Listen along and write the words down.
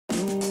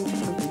Hey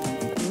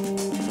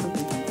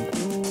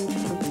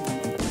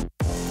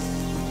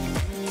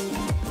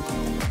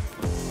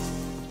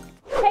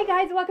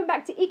guys, welcome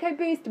back to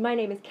EcoBoost. My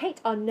name is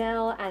Kate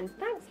Arnell and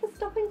thanks for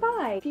stopping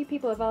by. A few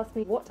people have asked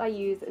me what I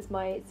use as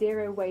my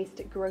zero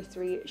waste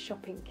grocery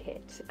shopping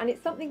kit, and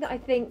it's something that I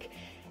think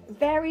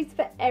varies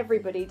for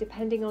everybody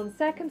depending on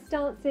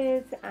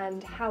circumstances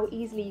and how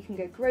easily you can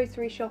go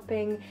grocery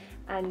shopping,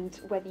 and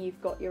whether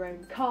you've got your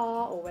own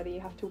car or whether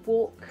you have to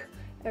walk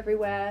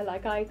everywhere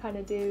like I kind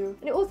of do.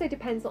 And it also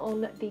depends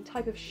on the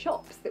type of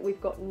shops that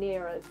we've got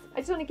near us. I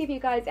just want to give you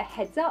guys a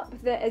heads up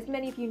that, as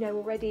many of you know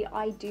already,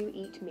 I do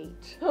eat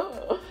meat.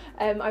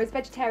 I was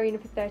vegetarian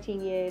for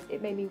 13 years.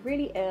 It made me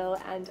really ill,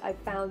 and I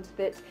found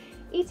that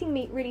eating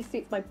meat really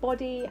suits my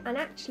body, and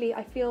actually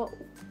I feel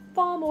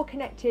far more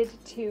connected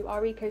to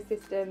our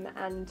ecosystem,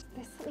 and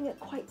there's something that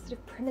quite sort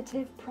of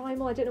primitive,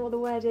 primal, I don't know what the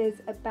word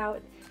is,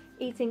 about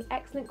eating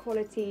excellent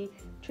quality,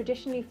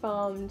 traditionally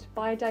farmed,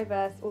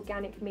 biodiverse,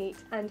 organic meat.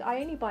 And I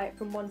only buy it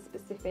from one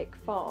specific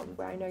farm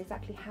where I know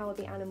exactly how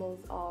the animals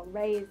are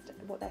raised,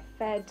 what they're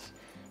fed,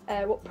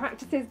 what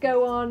practices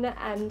go on,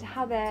 and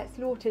how they're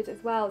slaughtered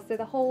as well. So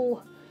the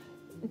whole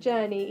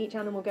journey each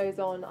animal goes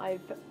on,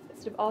 I've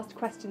sort of asked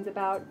questions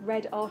about,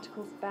 read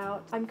articles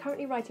about. I'm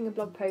currently writing a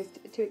blog post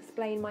to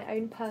explain my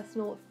own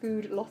personal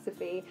food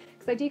philosophy,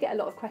 because I do get a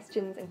lot of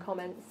questions and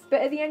comments.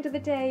 But at the end of the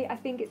day, I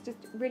think it's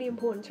just really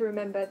important to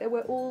remember that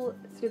we're all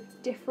sort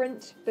of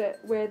different, but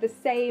we're the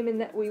same in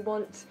that we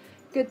want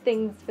good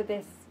things for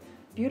this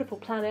beautiful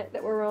planet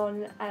that we're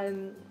on.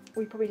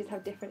 We probably just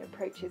have different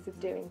approaches of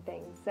doing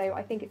things. So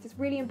I think it's just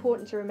really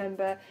important to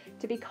remember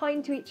to be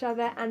kind to each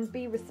other and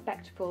be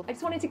respectful. I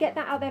just wanted to get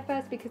that out there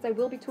first, because I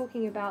will be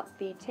talking about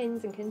the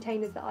tins and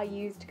containers that I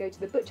use to go to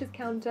the butcher's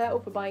counter or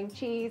for buying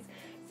cheese.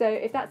 So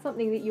if that's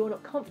something that you're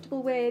not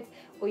comfortable with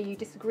or you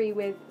disagree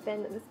with,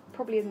 then this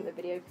probably isn't the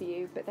video for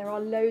you. But there are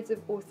loads of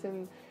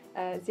awesome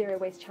zero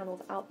waste channels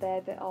out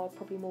there that are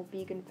probably more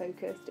vegan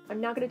focused. I'm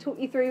now going to talk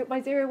you through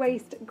my zero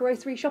waste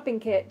grocery shopping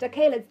kit.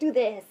 Okay, let's do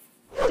this.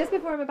 Just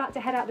before I'm about to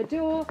head out the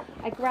door,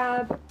 I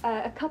grab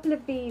a couple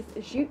of these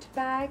jute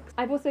bags.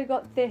 I've also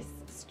got this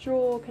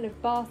straw kind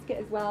of basket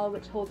as well,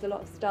 which holds a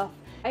lot of stuff.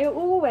 I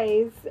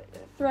always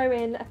throw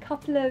in a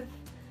couple of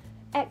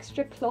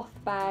extra cloth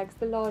bags,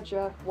 the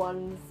larger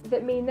ones,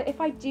 that mean that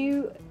if I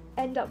do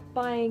end up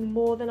buying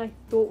more than I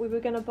thought we were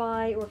going to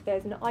buy, or if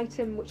there's an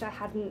item which I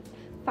hadn't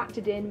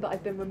factored in but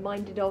I've been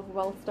reminded of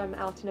whilst I'm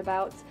out and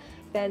about,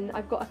 then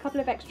I've got a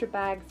couple of extra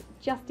bags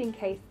just in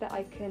case that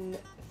I can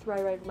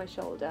throw over my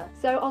shoulder.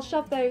 So I'll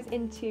shove those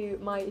into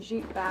my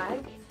jute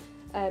bag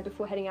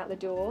before heading out the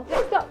door.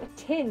 Next up,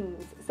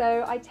 tins.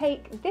 So I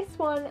take this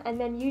one and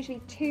then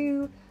usually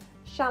two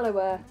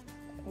shallower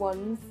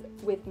ones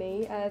with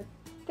me.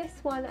 This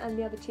one and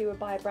the other two are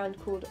by a brand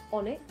called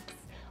ONYX.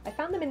 I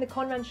found them in the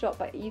Conran shop,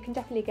 but you can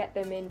definitely get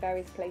them in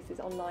various places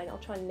online. I'll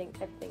try and link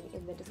everything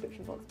in the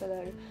description box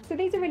below. So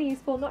these are really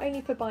useful, not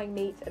only for buying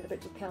meat at the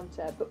butcher's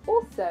counter, but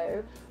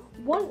also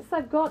once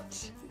I've got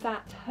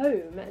that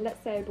home,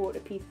 let's say I bought a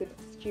piece of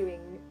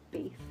stewing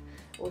beef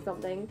or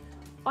something,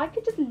 I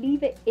could just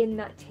leave it in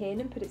that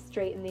tin and put it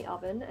straight in the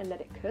oven and let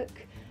it cook.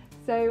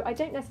 So I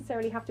don't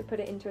necessarily have to put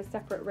it into a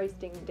separate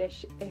roasting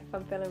dish if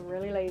I'm feeling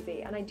really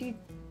lazy, and I do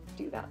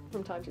that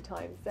from time to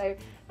time, so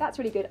that's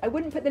really good. I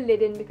wouldn't put the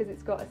lid in because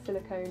it's got a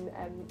silicone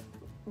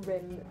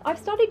rim. I've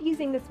started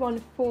using this one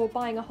for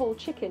buying a whole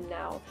chicken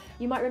now.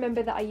 You might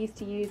remember that I used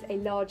to use a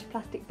large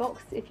plastic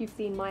box if you've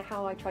seen my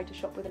How I Tried to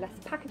Shop with Less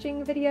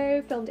Packaging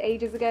video, filmed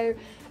ages ago.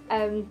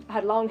 I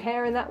had long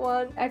hair in that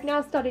one. I've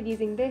now started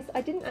using this.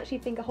 I didn't actually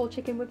think a whole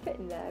chicken would fit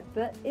in there,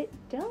 but it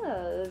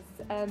does.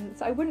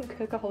 So I wouldn't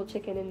cook a whole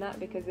chicken in that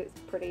because it's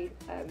pretty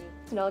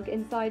snug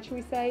inside, shall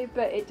we say,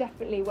 but it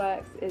definitely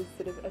works as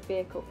sort of a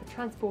vehicle for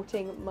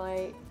transporting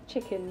my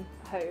chicken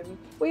home.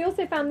 We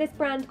also found this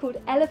brand called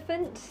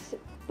Elephant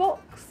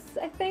Box,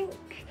 I think.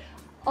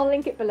 I'll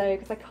link it below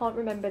because I can't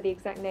remember the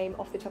exact name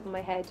off the top of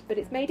my head, but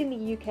it's made in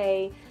the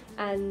UK,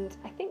 and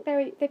I think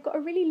they've got a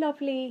really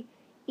lovely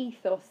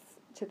ethos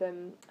to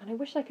them, and I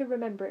wish I could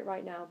remember it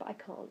right now, but I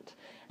can't.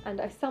 And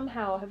I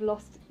somehow have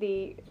lost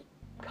the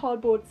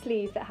cardboard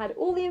sleeve that had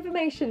all the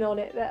information on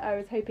it that I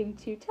was hoping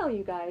to tell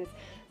you guys.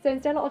 So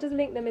instead I'll just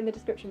link them in the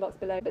description box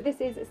below. But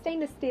this is a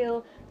stainless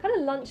steel kind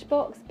of lunch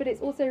box, but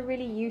it's also a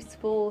really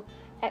useful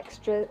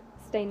extra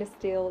stainless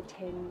steel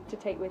tin to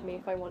take with me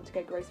if I want to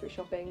go grocery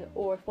shopping,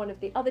 or if one of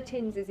the other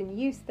tins is in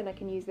use, then I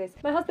can use this.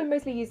 My husband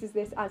mostly uses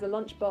this as a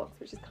lunch box,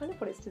 which is kind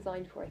of what it's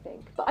designed for, I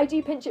think. But I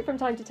do pinch it from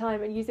time to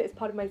time and use it as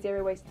part of my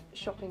zero waste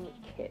shopping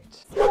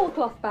kit. Small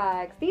cloth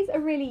bags. These are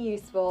really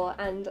useful,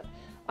 and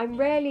I'm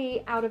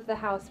rarely out of the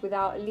house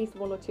without at least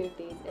one or two of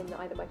these in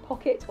either my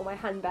pocket or my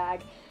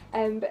handbag.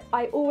 But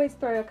I always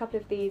throw a couple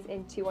of these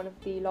into one of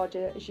the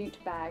larger jute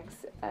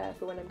bags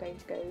for when I'm going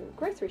to go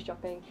grocery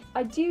shopping.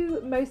 I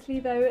do mostly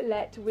though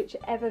let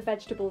whichever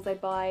vegetables I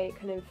buy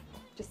kind of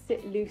just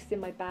sit loose in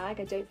my bag.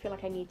 I don't feel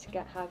like I need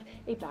to have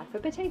a bag for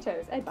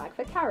potatoes, a bag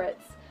for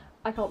carrots.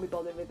 I can't be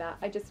bothered with that.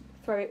 I just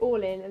throw it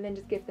all in and then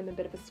just give them a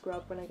bit of a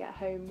scrub when I get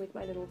home with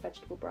my little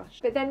vegetable brush.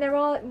 But then there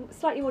are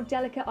slightly more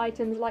delicate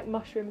items like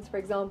mushrooms, for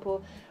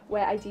example,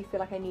 where I do feel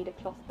like I need a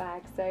cloth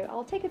bag. So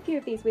I'll take a few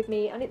of these with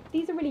me, and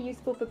these are really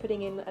useful for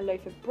putting in a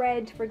loaf of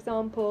bread, for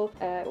example,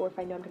 or if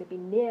I know I'm going to be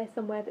near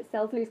somewhere that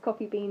sells loose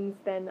coffee beans,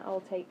 then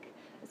I'll take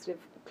a sort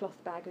of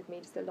cloth bag with me,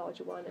 just a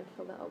larger one, and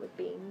fill that up with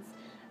beans.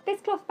 This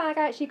cloth bag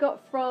I actually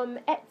got from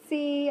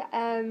Etsy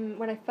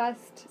when I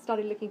first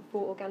started looking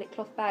for organic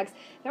cloth bags.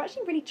 They're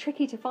actually really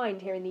tricky to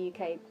find here in the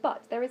UK,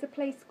 but there is a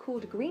place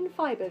called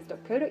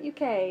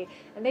greenfibres.co.uk,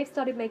 and they've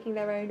started making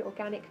their own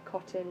organic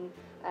cotton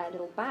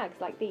little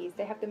bags like these.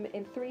 They have them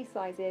in 3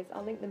 sizes.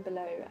 I'll link them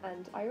below,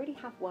 and I already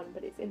have one,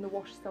 but it's in the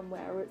wash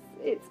somewhere, or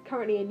it's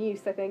currently in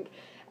use, I think,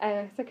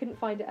 so I couldn't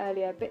find it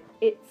earlier. But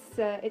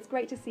it's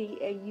great to see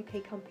a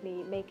UK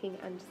company making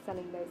and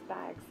selling those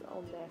bags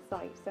on their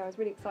site, so I was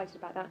really excited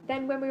about that.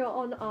 Then when we were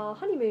on our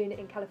honeymoon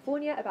in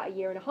California about a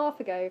year and a half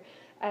ago,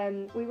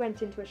 we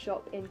went into a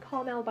shop in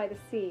Arnell by the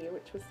sea,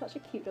 which was such a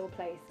cute little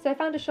place. So I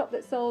found a shop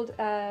that sold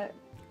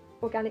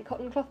organic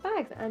cotton cloth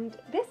bags, and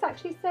this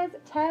actually says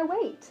tear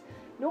weight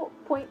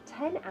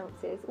 0.10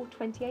 ounces or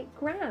 28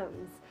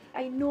 grams.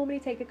 I normally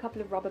take a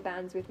couple of rubber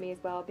bands with me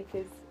as well,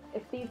 because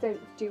if these don't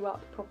do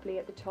up properly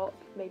at the top,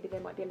 maybe they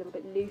might be a little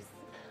bit loose,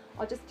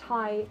 I'll just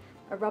tie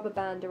a rubber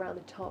band around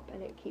the top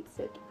and it keeps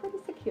it pretty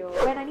secure.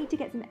 When I need to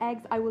get some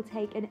eggs, I will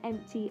take an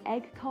empty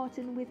egg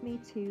carton with me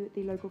to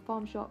the local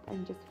farm shop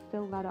and just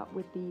fill that up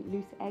with the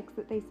loose eggs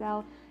that they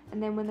sell.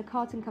 And then when the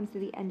carton comes to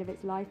the end of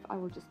its life, I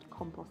will just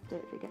compost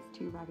it if it gets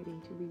too raggedy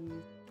to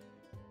reuse.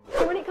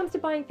 So when it comes to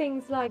buying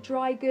things like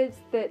dry goods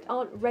that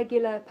aren't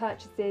regular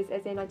purchases,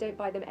 as in I don't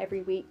buy them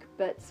every week,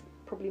 but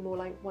probably more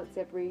like once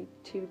every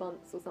 2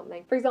 months or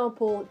something. For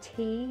example,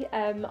 tea,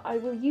 I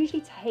will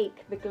usually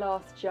take the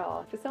glass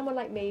jar. For someone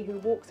like me who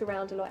walks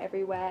around a lot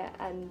everywhere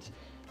and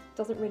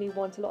doesn't really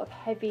want a lot of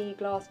heavy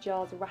glass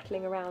jars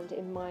rattling around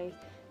in my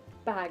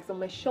bags on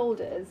my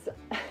shoulders,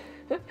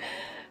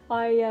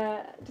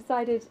 I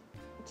decided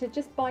to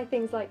just buy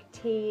things like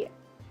tea,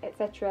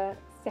 etc.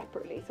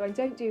 separately. So I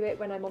don't do it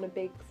when I'm on a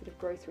big sort of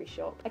grocery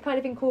shop. I kind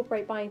of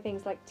incorporate buying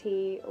things like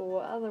tea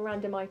or other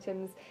random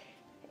items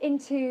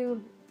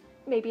into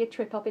maybe a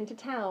trip up into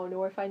town,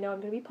 or if I know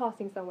I'm going to be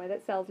passing somewhere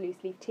that sells loose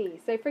leaf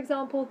tea. So for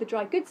example, the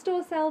dry goods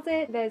store sells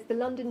it, there's the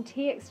London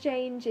Tea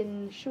Exchange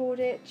in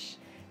Shoreditch,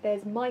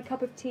 there's My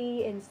Cup of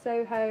Tea in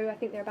Soho, I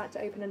think they're about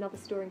to open another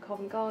store in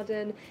Covent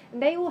Garden,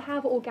 and they all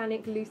have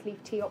organic loose leaf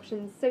tea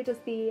options. So does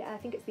the, I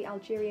think it's the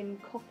Algerian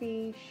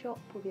coffee shop,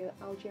 or the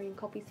Algerian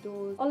coffee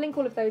stores. I'll link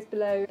all of those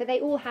below, but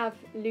they all have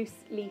loose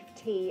leaf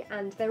tea,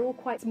 and they're all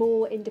quite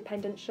small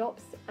independent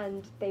shops,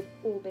 and they've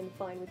all been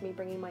fine with me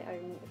bringing my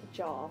own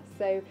jar.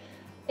 So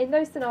in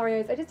those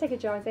scenarios, I just take a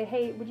jar and say,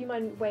 hey, would you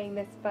mind weighing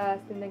this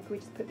first, and then can we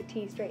just put the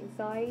tea straight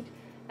inside?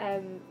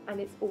 And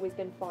it's always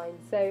been fine.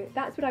 So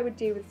that's what I would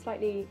do with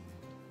slightly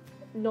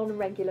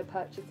non-regular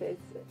purchases,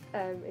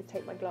 is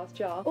take my glass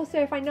jar. Also,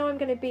 if I know I'm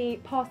going to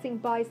be passing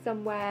by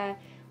somewhere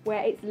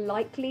where it's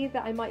likely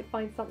that I might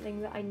find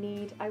something that I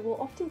need, I will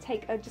often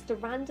take just a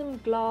random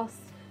glass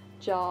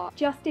jar,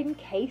 just in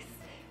case.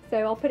 So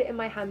I'll put it in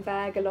my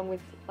handbag along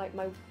with like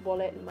my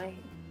wallet and my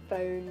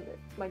phone,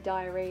 my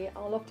diary.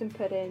 I'll often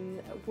put in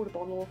a water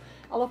bottle,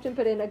 I'll often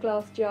put in a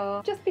glass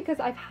jar, just because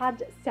I've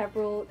had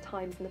several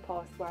times in the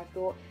past where I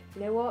thought,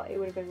 you know what, it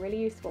would have been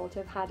really useful to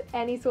have had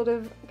any sort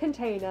of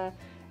container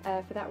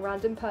for that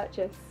random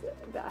purchase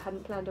that I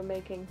hadn't planned on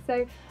making.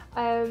 So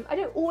I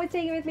don't always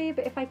take it with me,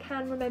 but if I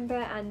can remember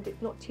and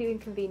it's not too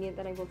inconvenient,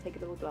 then I will take a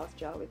little glass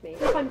jar with me.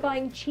 If I'm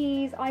buying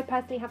cheese, I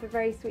personally have a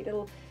very sweet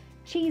little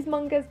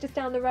cheesemongers just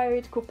down the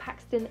road called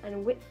Paxton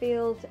and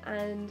Whitfield,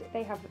 and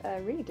they have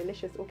a really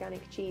delicious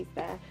organic cheese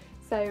there.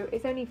 So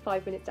it's only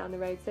 5 minutes down the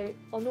road, so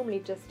I'll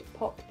normally just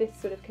pop this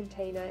sort of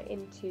container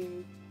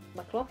into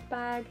my cloth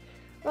bag,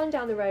 run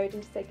down the road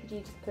and just say, could you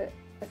just put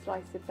a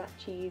slice of that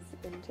cheese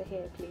into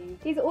here, please.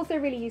 These are also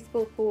really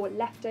useful for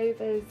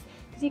leftovers,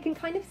 because you can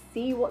kind of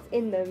see what's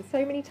in them.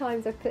 So many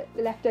times I've put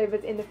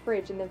leftovers in the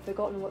fridge and then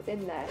forgotten what's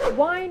in there.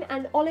 Wine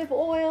and olive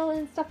oil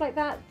and stuff like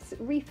that,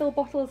 refill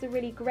bottles are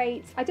really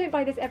great. I don't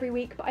buy this every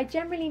week, but I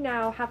generally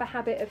now have a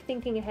habit of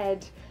thinking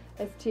ahead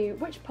as to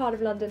which part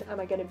of London am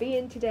I going to be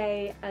in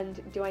today,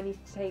 and do I need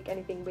to take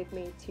anything with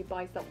me to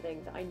buy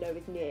something that I know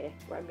is near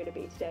where I'm going to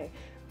be today.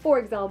 For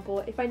example,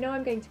 if I know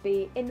I'm going to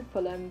be in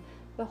Fulham,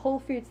 the Whole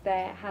Foods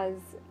there has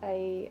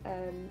a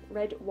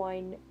red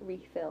wine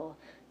refill.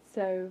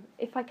 So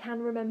if I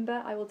can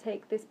remember, I will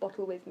take this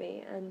bottle with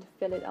me and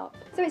fill it up.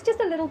 So it's just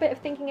a little bit of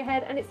thinking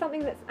ahead, and it's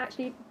something that's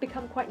actually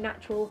become quite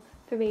natural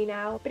for me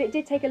now. But it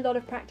did take a lot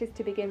of practice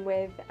to begin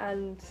with,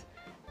 and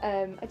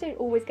I don't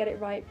always get it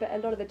right, but a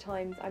lot of the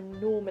times I'm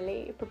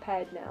normally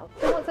prepared now.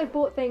 So once I've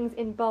bought things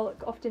in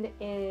bulk, often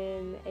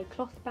in a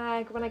cloth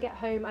bag, when I get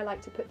home I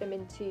like to put them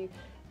into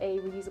a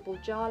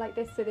reusable jar like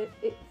this, so that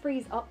it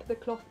frees up the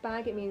cloth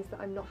bag. It means that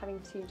I'm not having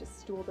to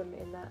just store them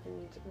in that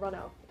and run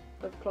out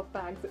of cloth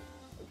bags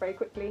very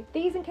quickly.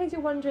 These, in case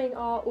you're wondering,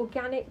 are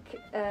organic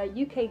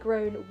UK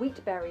grown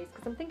wheat berries,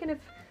 because I'm thinking of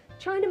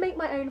trying to make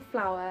my own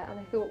flour, and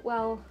I thought,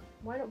 well,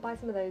 why not buy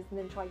some of those and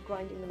then try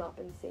grinding them up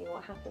and seeing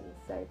what happens.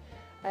 So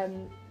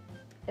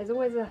there's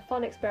always a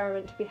fun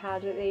experiment to be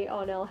had at the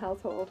Arnell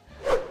household.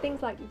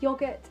 Things like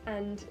yogurt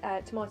and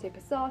tomato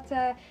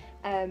passata,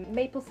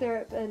 maple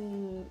syrup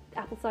and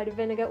apple cider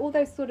vinegar, all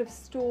those sort of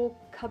store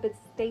cupboard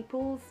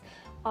staples,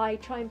 I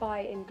try and buy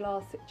in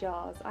glass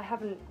jars. I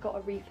haven't got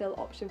a refill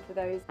option for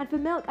those. And for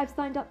milk, I've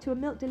signed up to a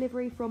milk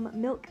delivery from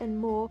Milk and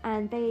More,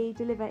 and they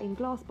deliver in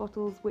glass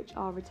bottles which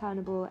are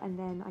returnable, and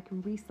then I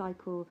can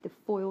recycle the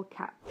foil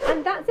cap.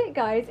 And that's it,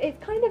 guys. It's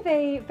kind of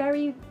a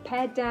very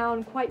pared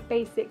down, quite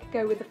basic,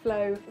 go with the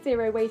flow,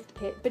 zero waste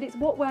kit, but it's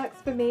what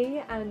works for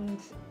me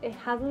and it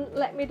hasn't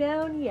let me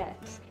down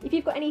yet. If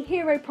you've got any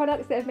hero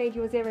products that have made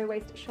your zero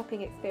waste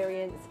shopping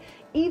experience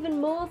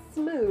even more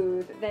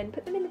smooth, then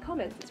put them in the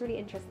comments. It's really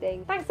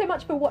interesting. Thanks so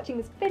much for watching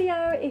this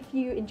video. If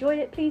you enjoyed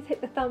it, please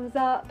hit the thumbs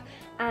up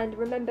and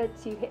remember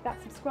to hit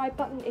that subscribe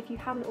button if you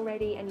haven't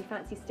already and you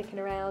fancy sticking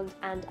around,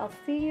 and I'll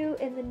see you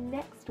in the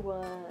next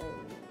one.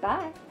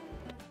 Bye.